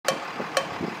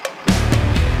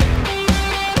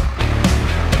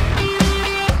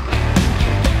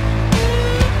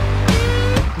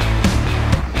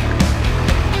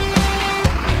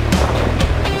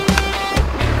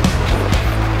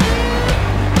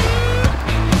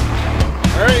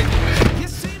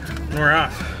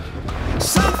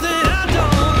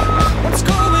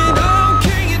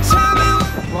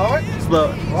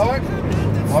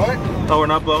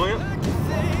not blowing it?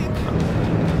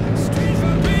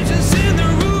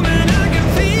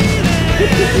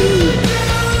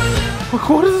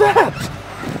 What is that?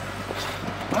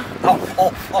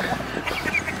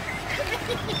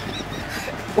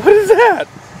 What is that?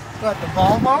 What, the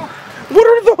Volvo? What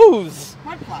are those?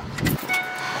 Mud flaps.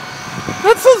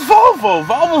 That says Volvo.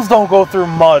 Volvos don't go through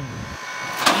mud.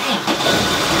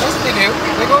 Yes, they do.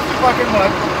 They go through fucking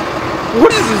mud.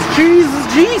 What is this?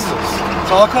 Jesus.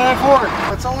 That's all I can afford.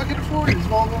 That's all I can afford is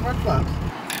Volvo mud flaps.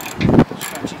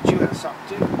 Just gonna teach you how to suck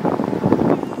too.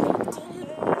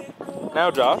 Now,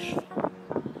 Josh.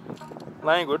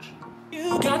 Language.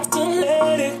 You got to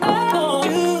let it go.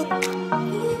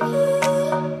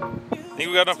 Think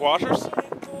we got enough washers?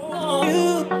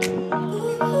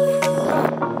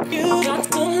 You got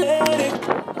to let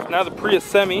it. Now the Prius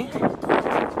Semi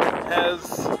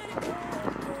has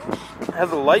a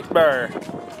light bar.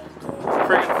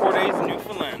 Friggin' 4 days in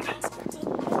Newfoundland.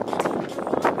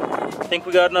 Think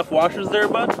we got enough washers there,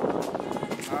 bud? No,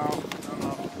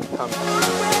 I don't know.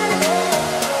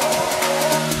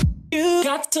 You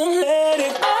got to let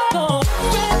it go.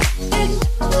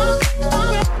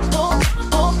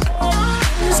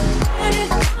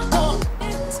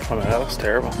 Oh man, that looks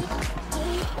terrible.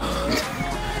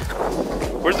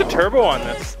 Where's the turbo on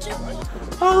this?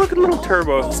 Oh, look at the little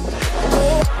turbo.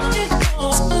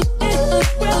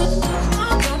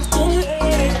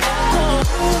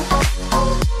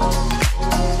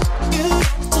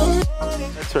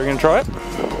 So we're gonna try it.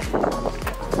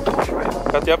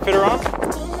 Got the upfitter on.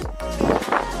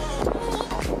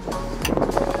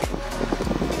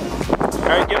 All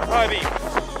right, give us high beams.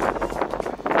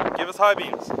 Give us high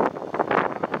beams.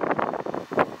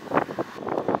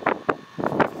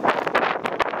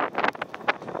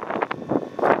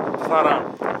 It's not on.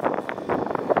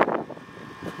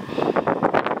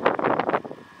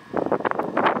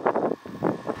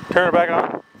 Turn it back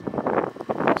on.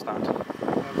 It's not.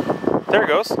 There it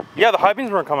goes. Yeah, the high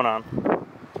beams weren't coming on.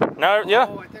 Now, yeah.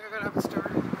 Oh, I think I gotta have it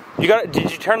started. You got it?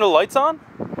 Did you turn the lights on?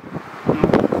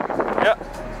 Yeah.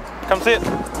 Come see it.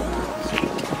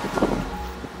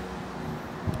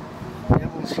 Yeah,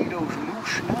 we'll see those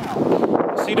moose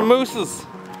now. See the mooses.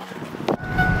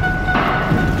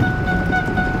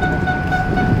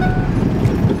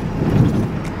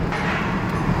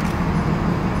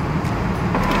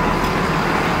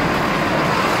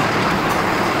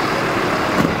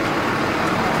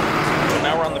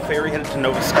 Ferry headed to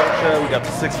Nova Scotia. We got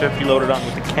the 650 loaded on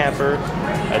with the camper.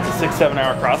 It's a 6-7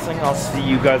 hour crossing. I'll see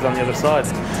you guys on the other side.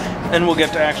 And we'll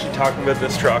get to actually talking about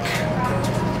this truck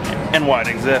and why it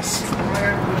exists.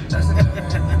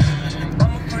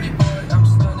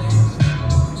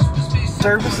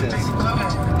 Services.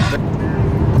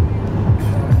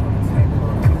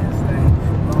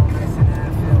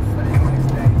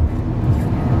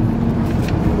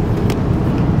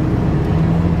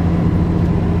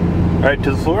 Alright,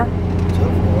 to the floor? To the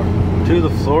floor. To the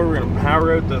floor, we're gonna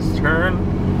power out this turn.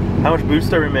 How much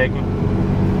boost are we making?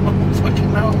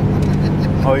 Fucking no.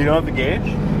 Oh, you don't have the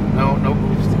gauge? No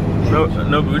boost.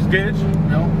 No boost gauge?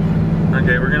 No.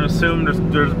 Okay, we're gonna assume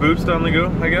there's boost on the go,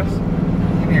 I guess? You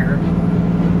can hear her.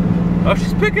 Oh,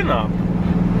 she's picking up.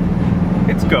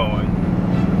 It's going.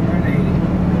 We're at 80.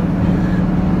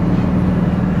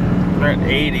 We're at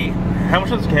 80. How much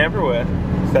does the camper weigh?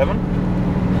 7?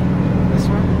 This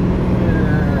one?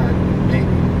 Maybe.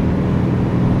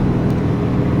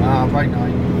 Probably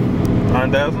 9.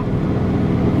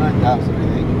 9,000? 9,000, I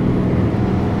think.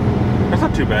 That's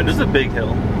not too bad. This is a big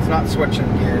hill. It's not switching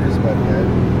gears, but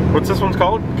What's this one's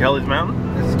called? Kelly's Mountain?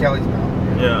 this is Kelly's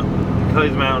Mountain. Yeah.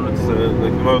 Kelly's Mountain. It's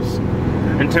like the most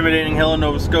intimidating hill in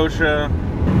Nova Scotia.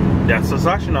 Yeah, so it's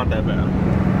actually not that bad.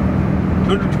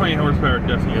 220 horsepower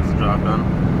definitely gets the job done.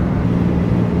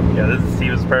 Yeah, this is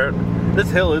Steve's part. This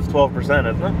hill is 12%,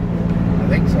 isn't it? I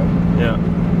think so. Yeah.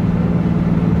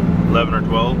 11 or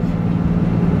 12.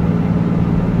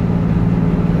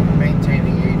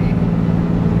 Maintaining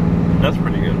 80. That's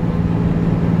pretty good.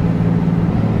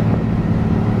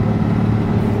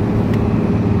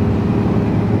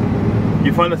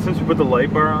 You find that since we put the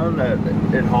light bar on that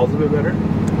it hauls a bit better?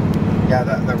 Yeah,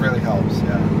 that really helps,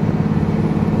 yeah.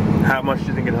 How much do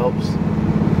you think it helps?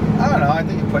 I don't know, I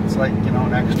think it puts like, you know,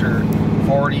 an extra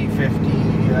 40, 50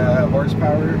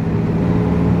 horsepower.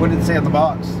 What did it say on the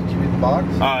box? Did you read the box?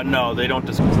 No, they don't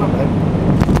discuss. It's not bad.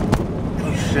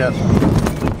 Oh shit.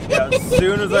 Yeah, as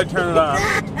soon as I turn it on,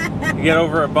 you get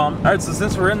over a bump. Alright, so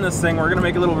since we're in this thing, we're going to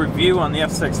make a little review on the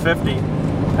F-650.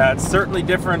 It's certainly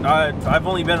different. I've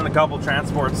only been in a couple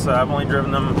transports. I've only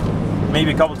driven them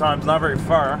maybe a couple times, not very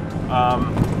far.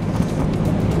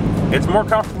 It's more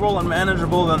comfortable and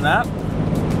manageable than that.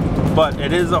 but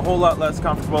it is a whole lot less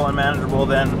comfortable and manageable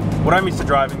than what I'm used to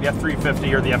driving, the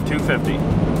F-350 or the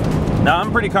F-250. Now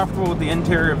I'm pretty comfortable with the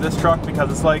interior of this truck because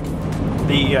it's like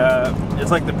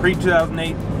the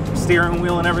pre-2008 steering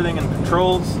wheel and everything and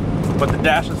controls, but the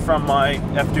dash is from my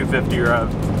F-250 or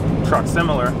a truck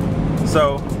similar.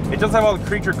 So it does have all the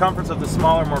creature comforts of the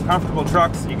smaller, more comfortable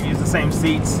trucks. You can use the same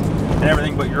seats and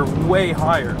everything, but you're way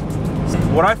higher.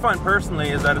 What I find personally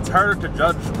is that it's harder to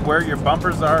judge where your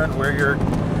bumpers are and where you're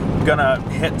gonna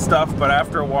hit stuff, but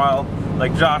after a while,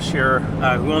 like Josh here,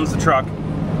 who owns the truck,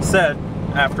 said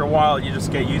after a while you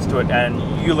just get used to it and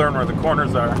you learn where the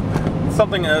corners are. It's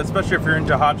something, especially if you're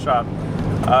into hot shot.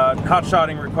 Hot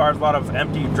shotting requires a lot of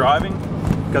empty driving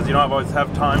because you don't always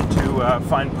have time to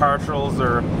find partials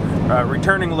or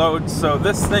returning loads, so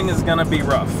this thing is gonna be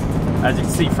rough. As you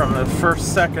can see from the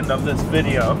first second of this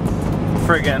video,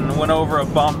 friggin' went over a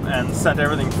bump and sent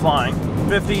everything flying.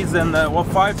 50s and the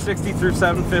 560 through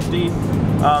 750,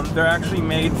 they're actually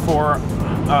made for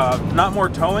not more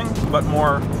towing, but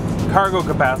more cargo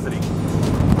capacity.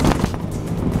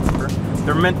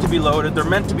 They're meant to be loaded, they're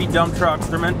meant to be dump trucks,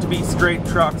 they're meant to be straight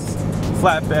trucks,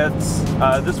 flatbeds.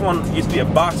 This one used to be a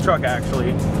box truck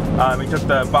actually. We took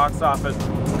the box off it,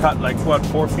 cut like what,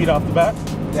 4 feet off the back?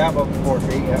 Yeah, about 4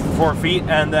 feet, yeah. 4 feet,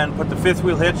 and then put the fifth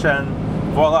wheel hitch, and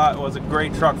voila, it was a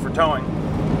great truck for towing.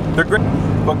 They're great,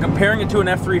 but comparing it to an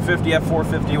F-350,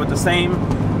 F-450 with the same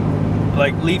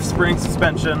like leaf spring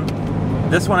suspension,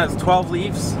 this one has 12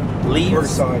 leaves,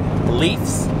 First side.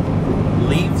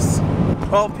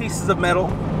 12 pieces of metal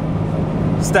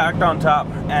stacked on top,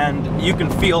 and you can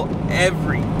feel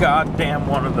every goddamn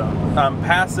one of them.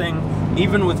 Passing,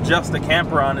 even with just a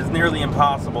camper on, is nearly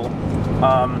impossible.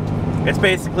 It's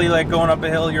basically like going up a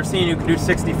hill. You're seeing you can do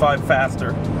 65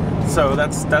 faster. So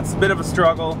that's a bit of a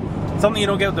struggle. Something you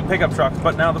don't get with the pickup trucks.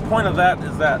 But now the point of that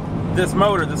is that this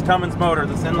motor, this Cummins motor,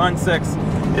 this inline 6,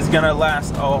 is gonna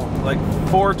last, like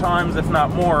 4 times, if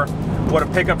not more, what a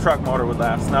pickup truck motor would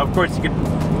last. Now, of course, you could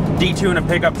detune a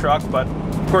pickup truck, but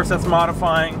of course that's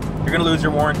modifying. You're gonna lose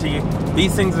your warranty.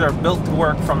 These things are built to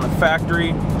work from the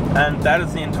factory, and that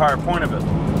is the entire point of it.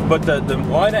 But the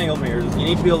wide angle mirrors, you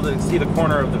need to be able to see the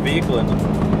corner of the vehicle in them.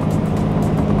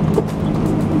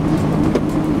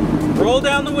 Roll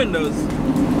down the windows.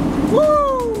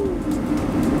 Woo!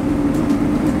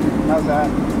 How's that?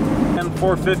 And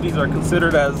 450s are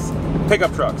considered as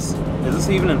pickup trucks. Is this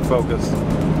even in focus?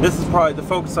 This is probably, the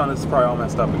focus on this is probably all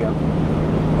messed up again.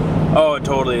 Oh, it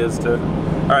totally is too.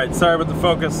 Alright, sorry about the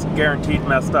focus, guaranteed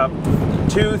messed up.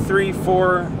 2, 3,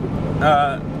 4,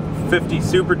 50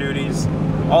 Super Duties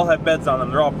all have beds on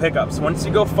them. They're all pickups. Once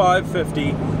you go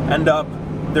 550 and up,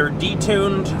 they're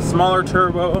detuned, smaller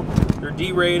turbo, they're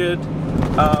derated,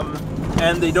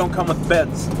 and they don't come with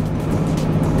beds.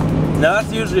 Now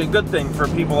that's usually a good thing for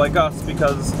people like us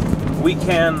because we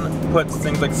can put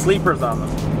things like sleepers on them,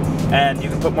 and you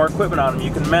can put more equipment on them.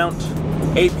 You can mount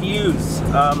APUs,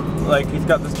 like he's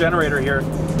got this generator here.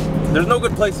 There's no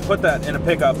good place to put that in a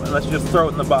pickup unless you just throw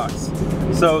it in the box.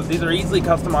 So these are easily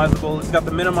customizable. It's got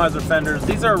the minimizer fenders.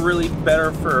 These are really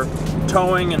better for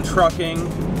towing and trucking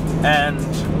and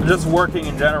just working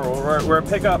in general. Where a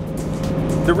pickup,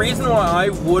 the reason why I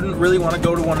wouldn't really want to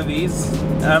go to one of these,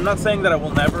 and I'm not saying that I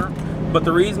will never, but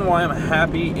the reason why I'm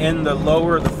happy in the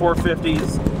lower, the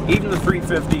 450s, even the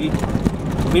 350,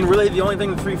 I mean really the only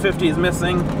thing the 350 is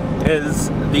missing is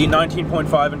the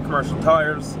 19.5 in commercial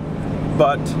tires.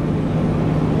 But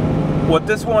what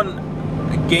this one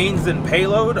gains in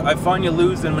payload, I find you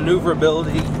lose in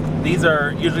maneuverability. These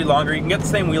are usually longer. You can get the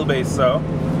same wheelbase, so,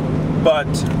 but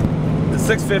the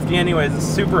 650 anyways is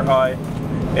super high.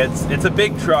 It's a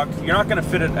big truck. You're not going to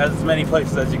fit it as many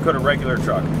places as you could a regular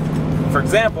truck. For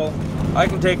example, I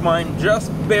can take mine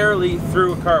just barely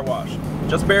through a car wash.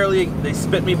 Just barely. They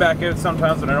spit me back out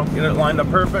sometimes when I don't get it lined up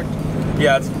perfect.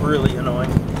 Yeah, it's really annoying.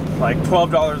 Like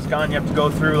 $12 gone, you have to go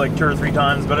through like 2 or 3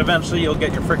 times, but eventually you'll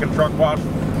get your freaking truck washed.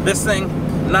 This thing,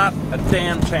 not a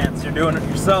damn chance. You're doing it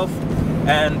yourself,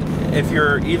 and if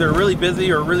you're either really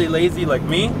busy or really lazy like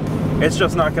me, it's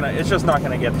just not gonna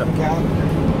get them.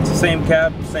 It's the same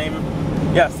cab, same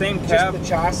cab. Just the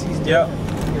chassis is different.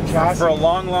 Yeah. Your chassis. For a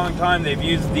long time, they've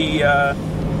used the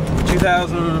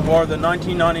 2000 or the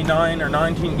 1999 or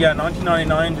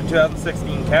 1999 to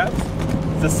 2016 cabs.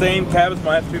 It's the same cab as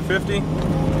my F-250.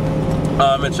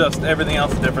 It's just everything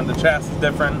else is different. The chassis is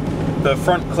different. The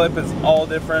front clip is all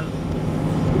different.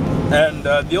 And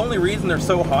the only reason they're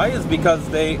so high is because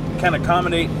they can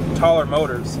accommodate taller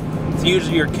motors. It's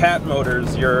usually your Cat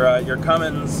motors, your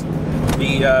Cummins,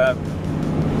 they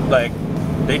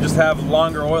just have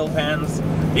longer oil pans.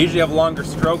 They usually have longer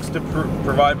strokes to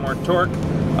provide more torque.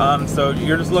 So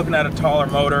you're just looking at a taller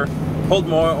motor. hold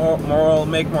more oil,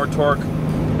 make more torque,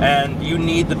 and you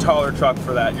need the taller truck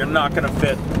for that. You're not going to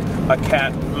fit a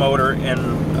cat motor in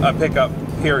a pickup,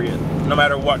 period, no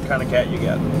matter what kind of cat you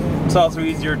get. It's also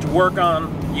easier to work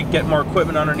on. You get more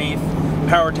equipment underneath,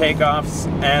 power takeoffs,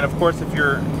 and of course if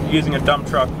you're using a dump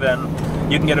truck, then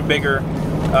you can get a bigger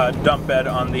dump bed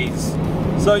on these.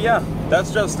 So yeah,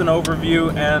 that's just an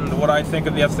overview and what I think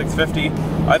of the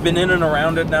F-650. I've been in and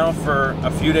around it now for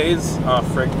a few days. Oh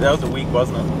frick, that was a week,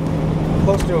 wasn't it?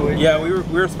 Close to a week. Yeah, we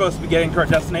were supposed to be getting to our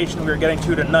destination. We were getting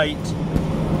to tonight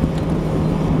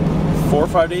 4 or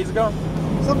 5 days ago.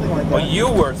 Something like that. Well, you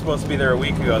were supposed to be there a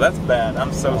week ago. That's bad.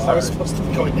 I'm so sorry. I was supposed to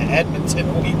be going to Edmonton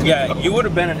a week ago. Yeah, you would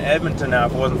have been in Edmonton now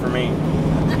if it wasn't for me.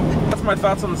 That's my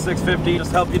thoughts on the 650.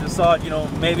 Just help you decide, you know,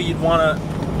 maybe you'd want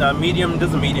a medium,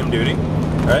 does a medium duty,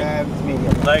 right? Yeah, it's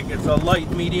medium. Like, it's a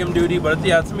light medium duty, but it's,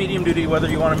 yeah, it's a medium duty, whether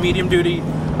you want a medium duty,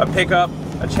 a pickup,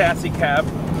 a chassis cab.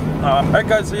 Alright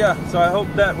guys, so yeah, so I hope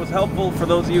that was helpful for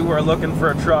those of you who are looking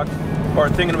for a truck or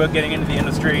thinking about getting into the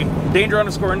industry.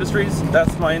 Danger_Industries,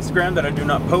 that's my Instagram that I do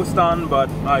not post on, but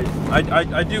I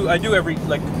do every,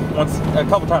 like, a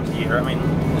couple times a year. I mean,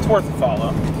 it's worth a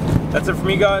follow. That's it for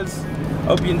me, guys.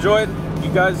 Hope you enjoyed.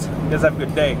 You guys have a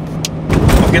good day.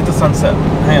 We'll get the sunset.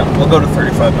 Hang on, we'll go to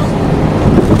 35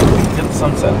 now. Get the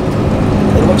sunset.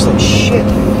 It looks like shit.